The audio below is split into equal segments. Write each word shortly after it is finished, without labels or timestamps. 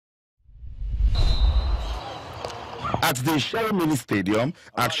At the Sherry Mini Stadium,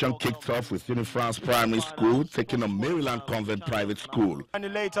 action kicked off with Eunifrance Primary School taking on Maryland Convent Private School.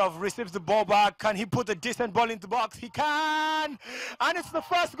 And later receives the ball back. Can he put a decent ball into the box? He can! And it's the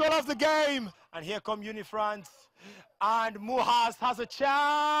first goal of the game. And here come Eunifrance. And Muhas has a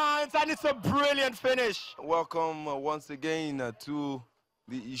chance. And it's a brilliant finish. Welcome once again to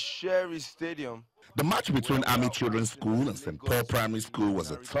the Sherry Stadium. The match between Army Children's School and St. Paul Primary School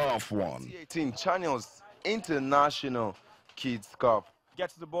was a tough one. 18 Channels International Kids Cup.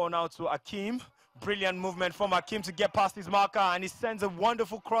 Gets the ball now to Akeem. Brilliant movement from Akeem to get past his marker, and he sends a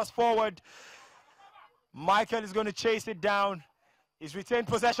wonderful cross forward. Michael is going to chase it down. He's retained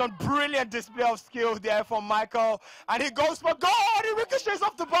possession. Brilliant display of skill there from Michael. And he goes for goal. He ricochets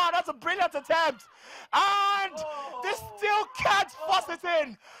off the bar. That's a brilliant attempt. And they still can't force it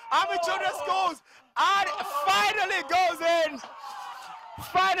in. Army Children's Schools. And finally goes in.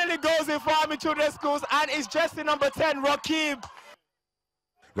 Finally goes in for Army Children's Schools. And it's jersey number 10, Rakib.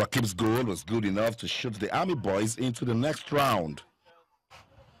 Rakib's goal was good enough to shoot the Army boys into the next round.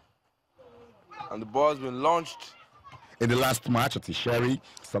 And the ball's been launched. In the last match at Isheri,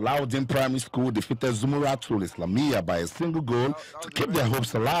 Salahuddin Primary School defeated Zumuratul Islamiyya by a single goal to keep their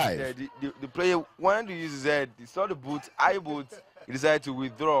hopes alive. Yeah, the player wanted to use his head. He saw the boot, eye boot. He decided to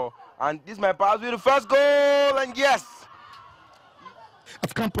withdraw. And this might pass with the first goal, and yes!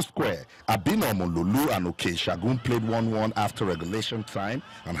 At Campus Square, Abino Molulu and Oke Shagun played 1-1 after regulation time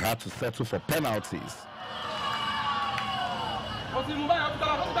and had to settle for penalties.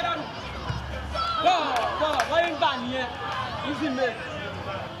 Easy man.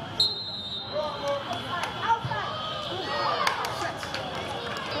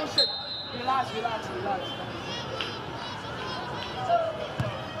 Relax.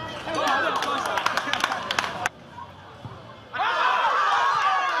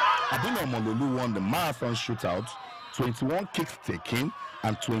 Abino Molulu won the marathon shootout, 21 kicks taken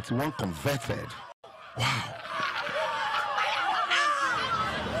and 21 converted. Wow.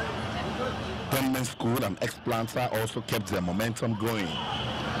 Government School and Ex-Planter also kept their momentum going.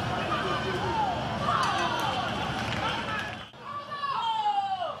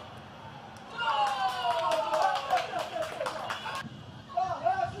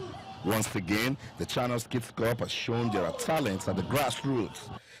 Once again, the Channels Kids Cup has shown there are talents at the grassroots.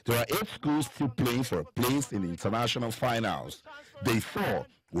 There are 8 schools still playing for a place in the international finals. Day 4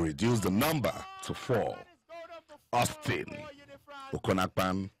 will reduce the number to 4. Austin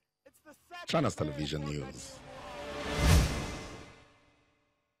Okonakpan, Channels Television News.